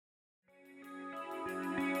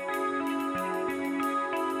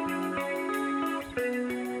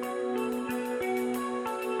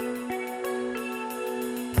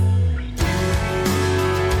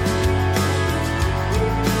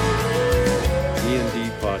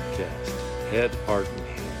Head, Heart, and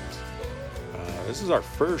Hands. This is our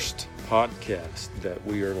first podcast that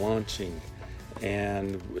we are launching,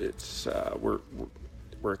 and it's we're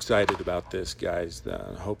excited about this, guys.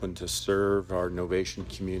 Hoping to serve our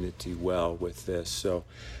Novation community well with this. So,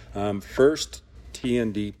 first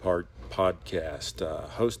TND podcast,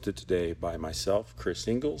 hosted today by myself, Chris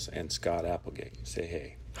Ingalls, and Scott Applegate. Say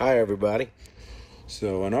hey. Hi, everybody.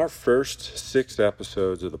 So, in our first 6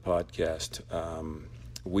 episodes of the podcast,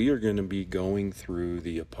 we are going to be going through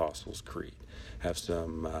the Apostles' Creed. Have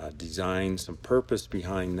some design, some purpose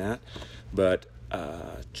behind that. But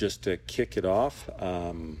just to kick it off,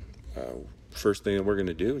 first thing that we're going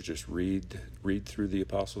to do is just read through the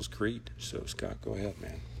Apostles' Creed. So, Scott, go ahead,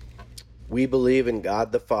 man. We believe in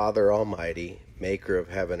God the Father Almighty, maker of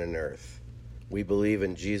heaven and earth. We believe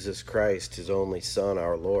in Jesus Christ, his only Son,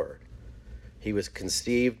 our Lord. He was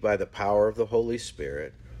conceived by the power of the Holy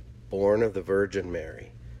Spirit, born of the Virgin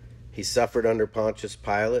Mary. He suffered under Pontius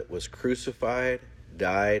Pilate, was crucified,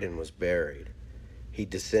 died, and was buried. He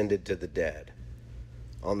descended to the dead.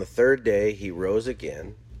 On the 3rd day he rose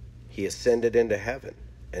again. He ascended into heaven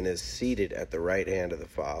and is seated at the right hand of the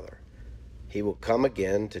Father. He will come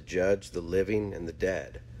again to judge the living and the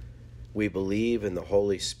dead. We believe in the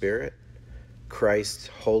Holy Spirit, Christ's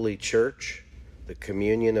holy church, the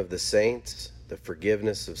communion of the saints, the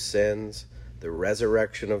forgiveness of sins, the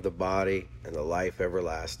resurrection of the body, and the life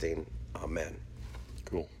everlasting. Amen.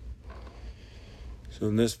 Cool. So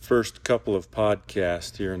in this first couple of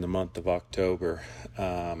podcasts here in the month of October,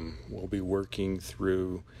 we'll be working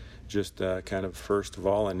through just kind of, first of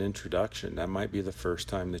all, an introduction. That might be the first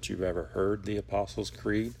time that you've ever heard the Apostles'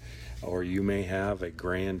 Creed, or you may have a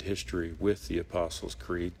grand history with the Apostles'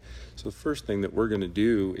 Creed. So the first thing that we're going to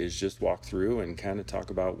do is just walk through and kind of talk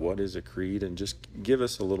about what is a creed and just give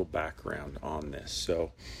us a little background on this.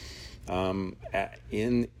 So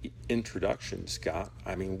in introduction, Scott,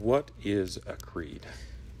 I mean, what is a creed?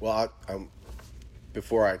 Well,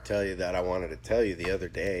 before I tell you that, I wanted to tell you the other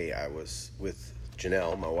day I was with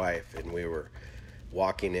Janelle, my wife, and we were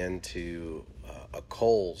walking into a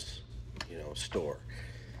Kohl's, store,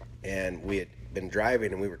 and we had been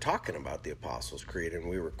driving, and we were talking about the Apostles' Creed, and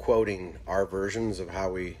we were quoting our versions of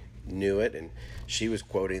how we knew it, and she was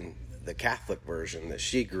quoting the Catholic version that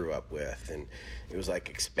she grew up with, and it was like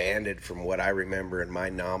expanded from what I remember in my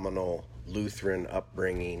nominal Lutheran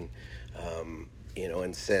upbringing,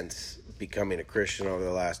 and since becoming a Christian over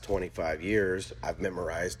the last 25 years, I've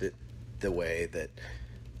memorized it the way that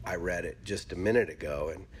I read it just a minute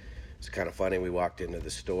ago. And it's kind of funny, we walked into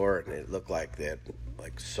the store and it looked like they had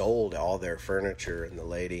sold all their furniture, and the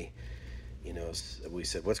lady, we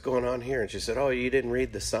said, "What's going on here?" And she said, "Oh, you didn't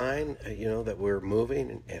read the sign, that we're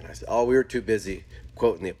moving?" And I said, "Oh, we were too busy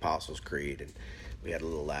quoting the Apostles' Creed." And we had a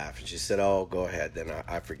little laugh, and she said, "Oh, go ahead, then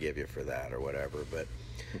I forgive you for that," or whatever. But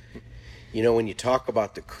when you talk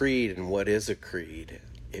about the creed and what is a creed,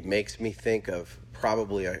 it makes me think of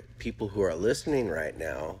probably people who are listening right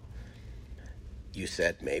now. You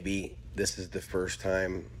said maybe this is the first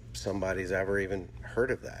time somebody's ever even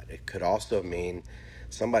heard of that. It could also mean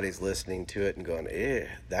somebody's listening to it and going,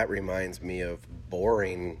 that reminds me of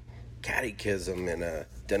boring catechism in a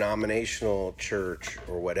denominational church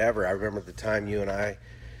or whatever. I remember the time you and I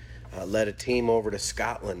led a team over to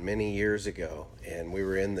Scotland many years ago, and we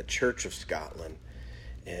were in the Church of Scotland,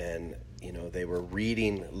 and they were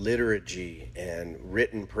reading liturgy and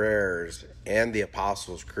written prayers and the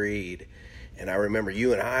Apostles' Creed. And I remember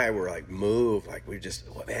you and I were moved, we just,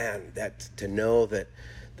 that's to know that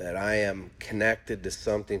I am connected to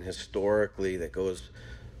something historically that goes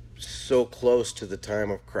so close to the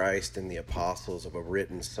time of Christ and the apostles, of a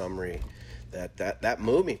written summary, that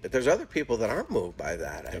moved me. But there's other people that aren't moved by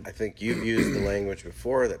that. I think you've used the language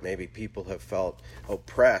before that maybe people have felt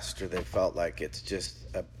oppressed, or they felt like it's just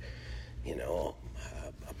a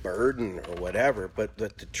burden or whatever. But the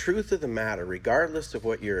truth of the matter, regardless of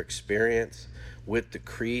what your experience with the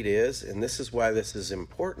creed is, and this is why this is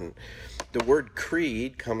important, the word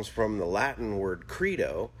creed comes from the Latin word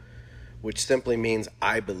credo, which simply means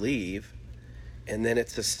I believe, and then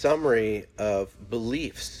it's a summary of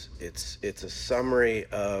beliefs. It's a summary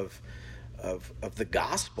of the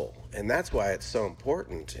gospel, and that's why it's so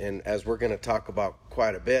important. And as we're going to talk about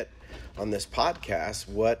quite a bit on this podcast,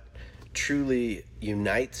 what truly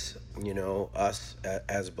unites us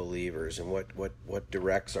as believers, and what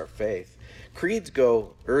directs our faith. Creeds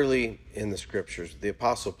go early in the scriptures. The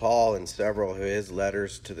Apostle Paul, in several of his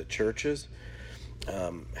letters to the churches,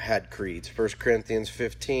 had creeds. 1 Corinthians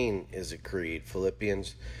 15 is a creed.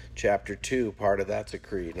 Philippians chapter 2, part of that's a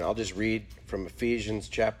creed. And I'll just read from Ephesians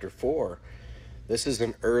chapter 4 This is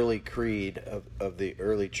an early creed of the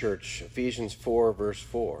early church. Ephesians 4, verse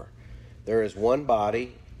 4. There is one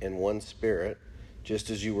body and one spirit, just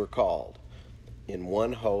as you were called, in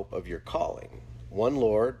one hope of your calling. One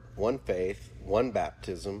Lord, one faith, one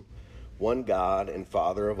baptism, one God and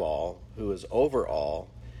Father of all, who is over all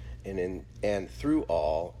and through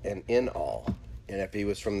all and in all. And if he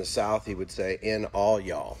was from the South, he would say, in all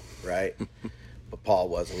y'all, right? But Paul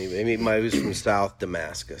wasn't. He was from South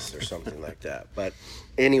Damascus or something like that. But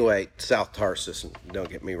anyway, South Tarsus, don't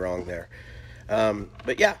get me wrong there.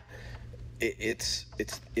 But yeah, it's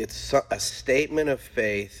a statement of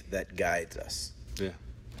faith that guides us. Yeah.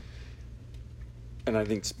 And I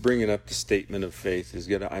think bringing up the statement of faith is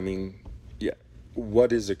good. Yeah,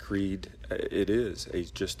 what is a creed? It is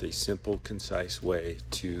just a simple, concise way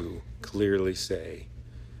to clearly say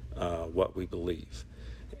what we believe.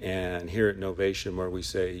 And here at Novation, where we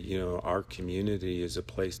say, our community is a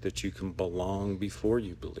place that you can belong before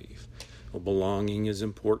you believe. Well, belonging is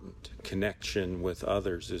important. Connection with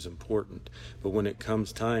others is important. But when it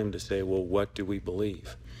comes time to say, well, what do we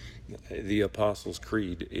believe? The Apostles'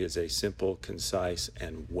 Creed is a simple, concise,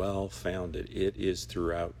 and well-founded. It is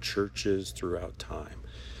throughout churches, throughout time.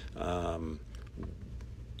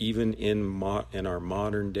 Even in our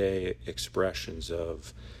modern day expressions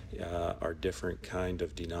of our different kind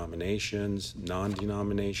of denominations,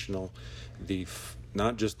 non-denominational,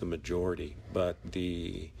 not just the majority, but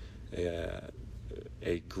a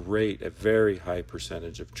very high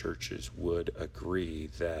percentage of churches would agree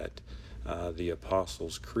that the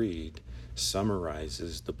Apostles' Creed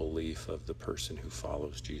summarizes the belief of the person who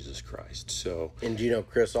follows Jesus Christ. So, and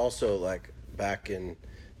Chris, also, like back in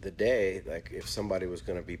the day, like if somebody was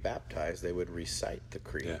going to be baptized, they would recite the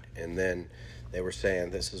creed, yeah. And then they were saying,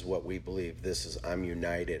 "This is what we believe. I'm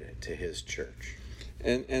united to His church."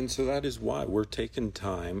 And so that is why we're taking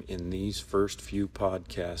time in these first few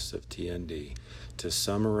podcasts of TND to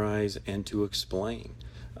summarize and to explain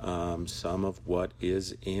some of what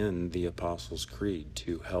is in the Apostles' Creed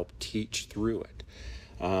to help teach through it.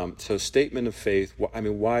 So statement of faith,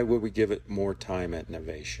 why would we give it more time at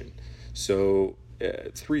Novation? So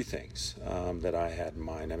three things that I had in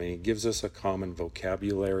mind. It gives us a common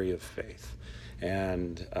vocabulary of faith.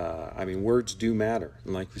 And words do matter.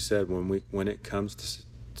 And like we said, when it comes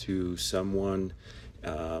to someone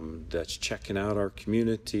that's checking out our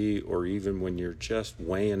community, or even when you're just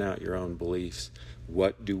weighing out your own beliefs,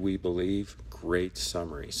 what do we believe? Great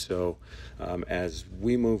summary. So as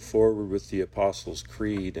we move forward with the Apostles'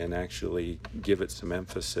 Creed and actually give it some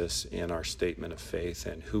emphasis in our statement of faith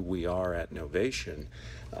and who we are at Novation,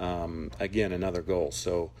 again, another goal.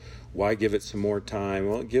 So why give it some more time?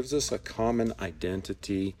 Well, it gives us a common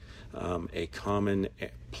identity, a common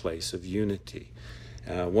place of unity.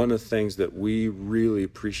 One of the things that we really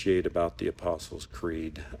appreciate about the Apostles'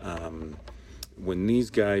 Creed, when these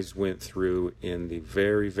guys went through in the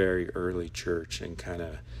very, very early church and kind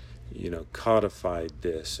of, codified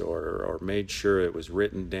this or made sure it was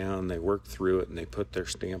written down, they worked through it and they put their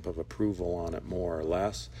stamp of approval on it, more or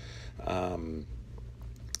less.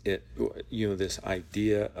 This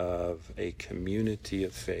idea of a community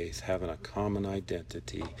of faith having a common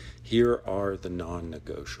identity, here are the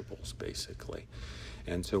non-negotiables, basically.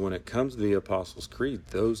 And so when it comes to the Apostles' Creed,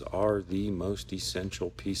 those are the most essential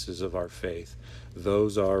pieces of our faith.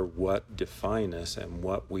 Those are what define us and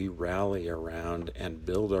what we rally around and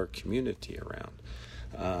build our community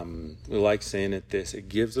around. We like saying it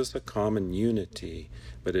gives us a common unity,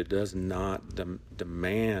 but it does not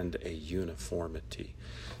demand a uniformity.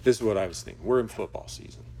 This is what I was thinking. We're in football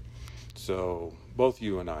season. So both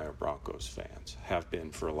you and I are Broncos fans, have been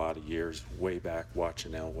for a lot of years, way back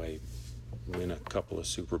watching Elway win a couple of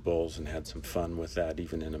Super Bowls and had some fun with that,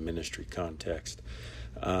 even in a ministry context.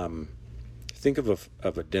 Think of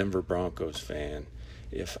a Denver Broncos fan.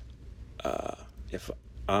 If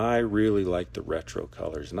I really like the retro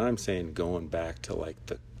colors, and I'm saying going back to like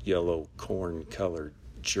the yellow corn colored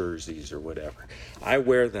jerseys or whatever. I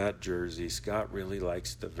wear that jersey. Scott really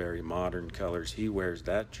likes the very modern colors. He wears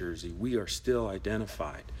that jersey. We are still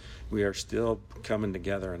identified. We are still coming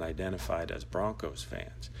together and identified as Broncos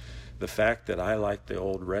fans. The fact that I like the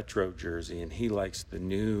old retro jersey and he likes the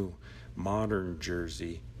new modern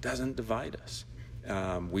jersey doesn't divide us.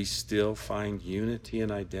 We still find unity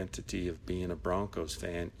and identity of being a Broncos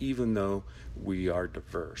fan, even though we are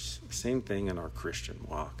diverse. Same thing in our Christian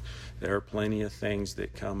walk. There are plenty of things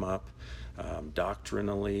that come up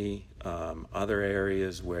doctrinally, other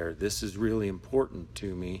areas where this is really important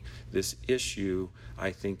to me. This issue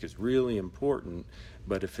I think is really important,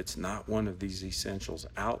 but if it's not one of these essentials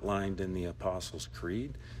outlined in the Apostles'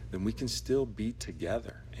 Creed, then we can still be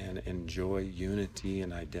together and enjoy unity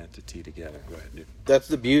and identity together. Go ahead, dude. That's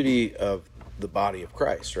the beauty of the body of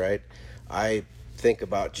Christ, right? I think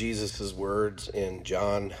about Jesus' words in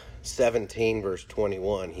John 17, verse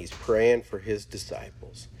 21. He's praying for his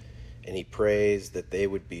disciples, and he prays that they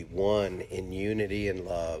would be one in unity and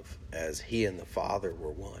love as he and the Father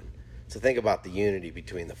were one. So think about the unity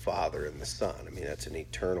between the Father and the Son. I mean, that's an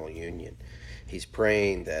eternal union. He's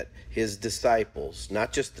praying that his disciples,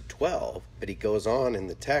 not just the 12, but he goes on in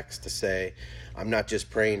the text to say, I'm not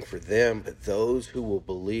just praying for them, but those who will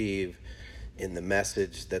believe in the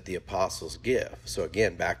message that the apostles give. So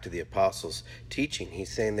again, back to the apostles' teaching,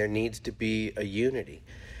 he's saying there needs to be a unity.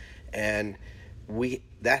 And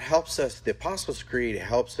that helps us, the Apostles' Creed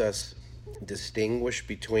helps us distinguish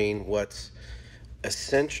between what's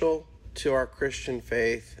essential to our Christian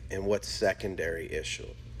faith and what's secondary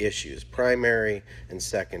issues, primary and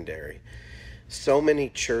secondary. So many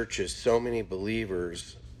churches, so many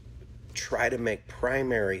believers try to make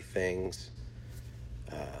primary things,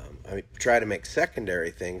 try to make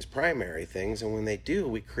secondary things primary things, and when they do,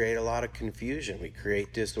 we create a lot of confusion. We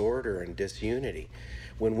create disorder and disunity.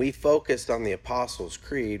 When we focus on the Apostles'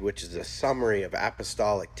 Creed, which is a summary of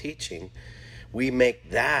apostolic teaching, we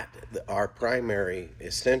make that our primary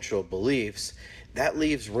essential beliefs. That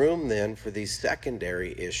leaves room then for these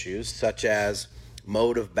secondary issues such as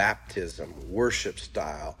mode of baptism, worship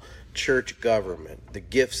style, church government, the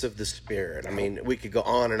gifts of the Spirit. I mean, we could go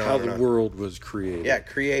on and on. How the world was created. Yeah,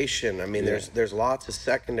 creation. I mean, there's lots of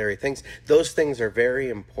secondary things. Those things are very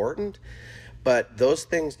important, but those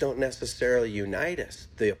things don't necessarily unite us.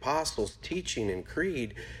 The apostles' teaching and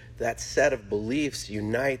creed, that set of beliefs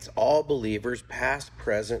unites all believers, past,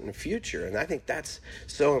 present, and future. And I think that's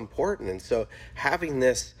so important. And so having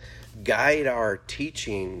this guide our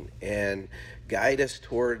teaching and guide us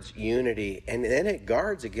towards unity, and then it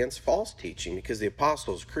guards against false teaching, because the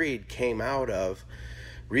Apostles' Creed came out of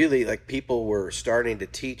really, like, people were starting to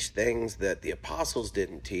teach things that the apostles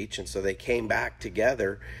didn't teach, and so they came back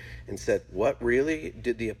together and said, what really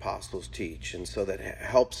did the apostles teach? And so that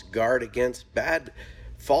helps guard against bad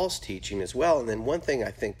false teaching as well. And then one thing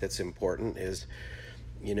I think that's important is,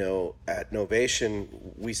 you know, at Novation,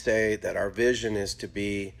 we say that our vision is to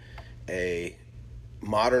be a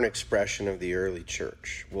modern expression of the early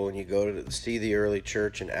church. Well, when you go to see the early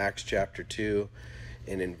church in Acts chapter 2,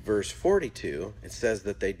 and in verse 42, it says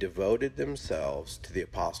that they devoted themselves to the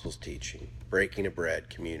apostles' teaching, breaking of bread,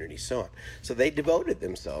 community, so on. So they devoted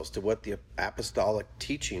themselves to what the apostolic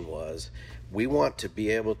teaching was. We want to be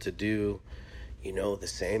able to do, you know, the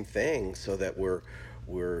same thing, so that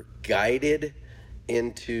we're guided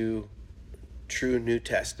into true New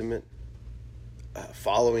Testament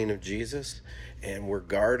following of Jesus, and we're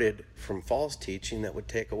guarded from false teaching that would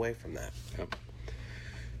take away from that. Yep.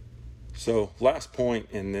 So last point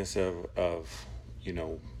in this of you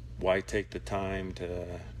know, why take the time to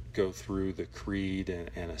go through the creed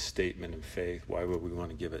and a statement of faith? Why would we want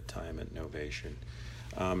to give it time at Novation?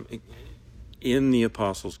 In the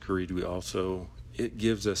Apostles' Creed, it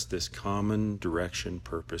gives us this common direction,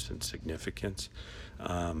 purpose, and significance.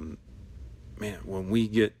 When we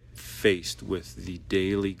get faced with the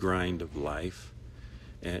daily grind of life,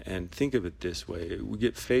 and think of it this way, we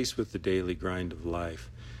get faced with the daily grind of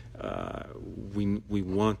life, we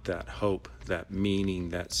want that hope, that meaning,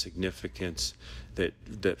 that significance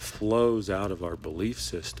that flows out of our belief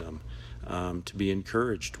system, to be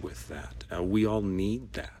encouraged with that. We all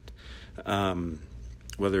need that.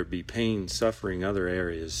 Whether it be pain, suffering, other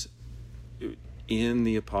areas. In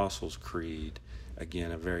the Apostles' Creed,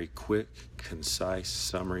 again, a very quick, concise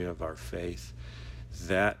summary of our faith,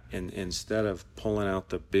 that, and instead of pulling out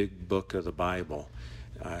the big book of the Bible,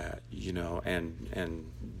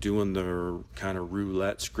 and doing the kind of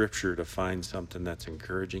roulette scripture to find something that's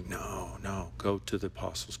encouraging. No, go to the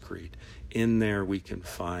Apostles' Creed. In there we can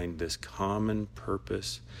find this common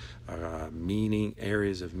purpose, meaning,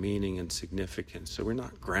 areas of meaning and significance. So we're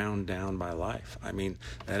not ground down by life. I mean,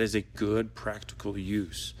 that is a good practical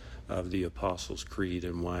use of the Apostles' Creed,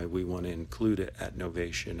 and why we want to include it at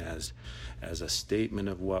Novation as a statement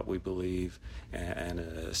of what we believe and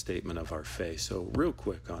a statement of our faith. So real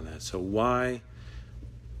quick on that. So why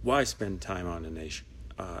spend time on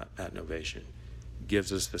at Novation?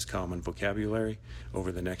 Gives us this common vocabulary.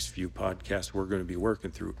 Over the next few podcasts, we're going to be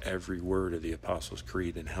working through every word of the Apostles'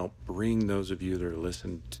 Creed and help bring those of you that are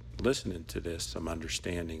listening to this some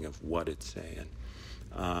understanding of what it's saying.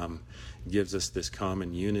 Gives us this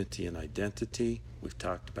common unity and identity. We've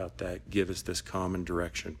talked about that. Give us this common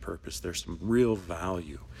direction, purpose. There's some real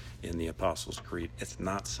value in the Apostles' Creed. It's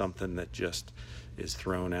not something that just is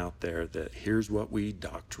thrown out there that here's what we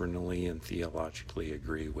doctrinally and theologically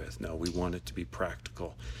agree with. No, we want it to be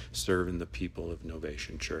practical, serving the people of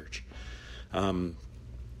Novation Church.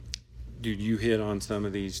 Dude, you hit on some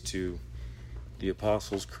of these too. The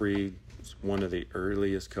Apostles' Creed is one of the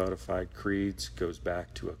earliest codified creeds, goes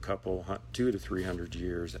back to 200 to 300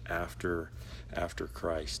 years after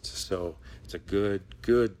Christ. So it's a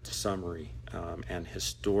good summary and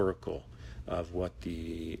historical of what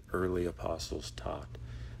the early apostles taught.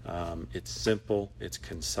 It's simple, it's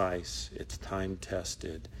concise, it's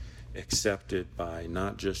time-tested, accepted by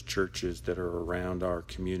not just churches that are around our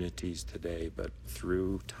communities today, but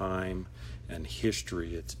through time and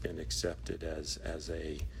history, it's been accepted as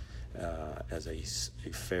a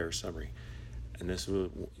fair summary. And this was,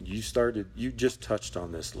 you just touched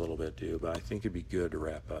on this a little bit, dude, but I think it'd be good to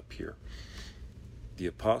wrap up here. The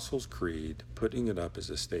Apostles' Creed, putting it up as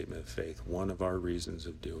a statement of faith, one of our reasons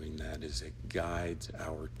of doing that is it guides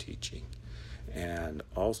our teaching. And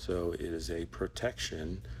also it is a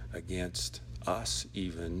protection against us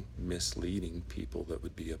even misleading people that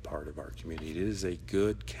would be a part of our community. It is a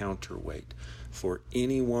good counterweight for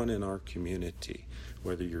anyone in our community,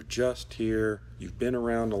 whether you're just here, you've been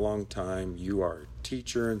around a long time, you are a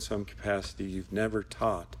teacher in some capacity, you've never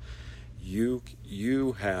taught.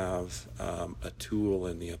 You have a tool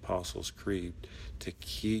in the Apostles' Creed to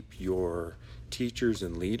keep your teachers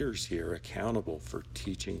and leaders here accountable for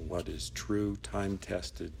teaching what is true,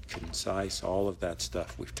 time-tested, concise, all of that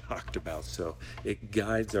stuff we've talked about. So it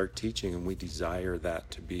guides our teaching, and we desire that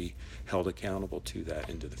to be held accountable to that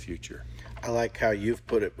into the future. I like how you've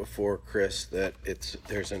put it before, Chris, that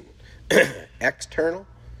there's an external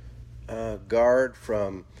guard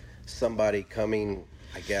from somebody coming,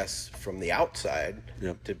 I guess, from the outside.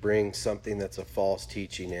 Yep. To bring something that's a false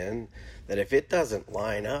teaching in, that if it doesn't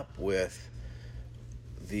line up with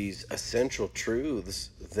these essential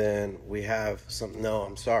truths, then we have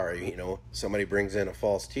I'm sorry, somebody brings in a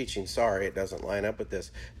false teaching, sorry, it doesn't line up with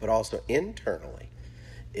this. But also internally,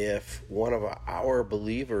 if one of our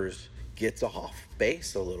believers gets off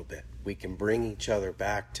base a little bit, we can bring each other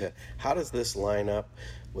back to how does this line up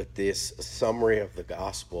with this summary of the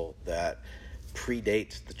gospel that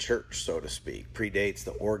predates the church, so to speak, predates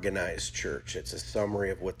the organized church. It's a summary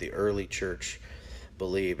of what the early church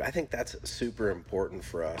believed. I think that's super important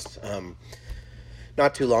for us.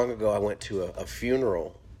 Not too long ago, I went to a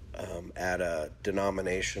funeral at a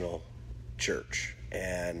denominational church,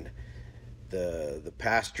 and the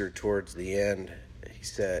pastor towards the end, he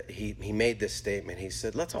said, he made this statement. He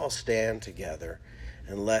said, let's all stand together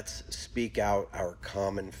and let's speak out our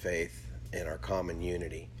common faith and our common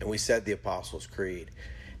unity. And we said the Apostles' Creed,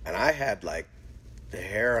 and I had like the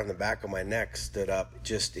hair on the back of my neck stood up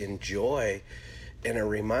just in joy and a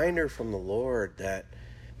reminder from the Lord that,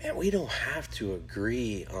 man, we don't have to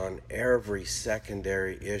agree on every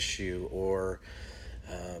secondary issue or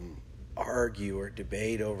argue or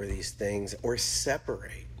debate over these things or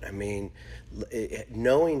separate. I mean,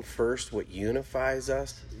 knowing first what unifies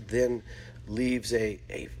us then leaves a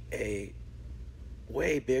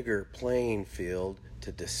way bigger playing field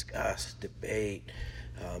to discuss, debate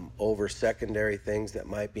over secondary things that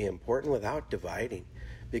might be important without dividing.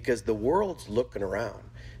 Because the world's looking around.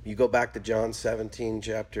 You go back to John 17,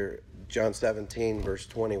 verse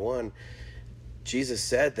 21, Jesus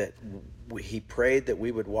said that he prayed that we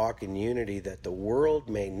would walk in unity, that the world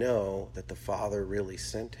may know that the Father really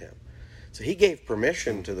sent him. So he gave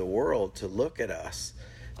permission to the world to look at us,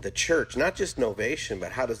 the church, not just Novation,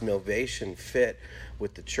 but how does Novation fit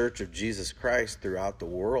with the church of Jesus Christ throughout the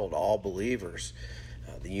world, all believers,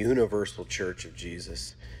 the universal church of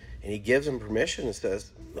Jesus. And he gives them permission and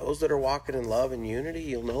says, those that are walking in love and unity,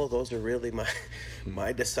 you'll know those are really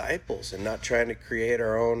my disciples, and not trying to create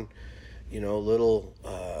our own, little,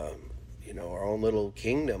 our own little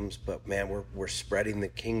kingdoms. But man, we're spreading the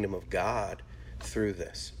kingdom of God through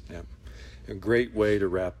this. Yep. A great way to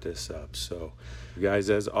wrap this up. So, you guys,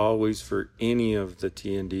 as always, for any of the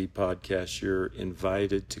TND podcasts, you're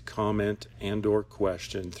invited to comment and or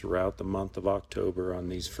question throughout the month of October on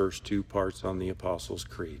these first two parts on the Apostles'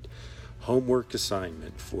 Creed. Homework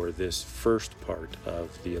assignment for this first part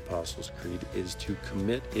of the Apostles' Creed is to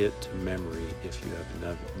commit it to memory if you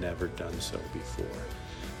have never done so before.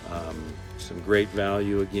 Some great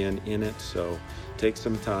value again in it, so take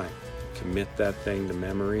some time. Commit that thing to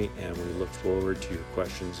memory, and we look forward to your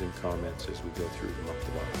questions and comments as we go through the month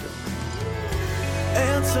of October.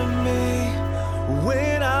 Answer me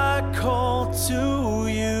when I call to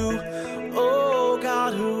you, oh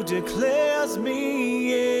God, who declares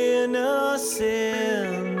me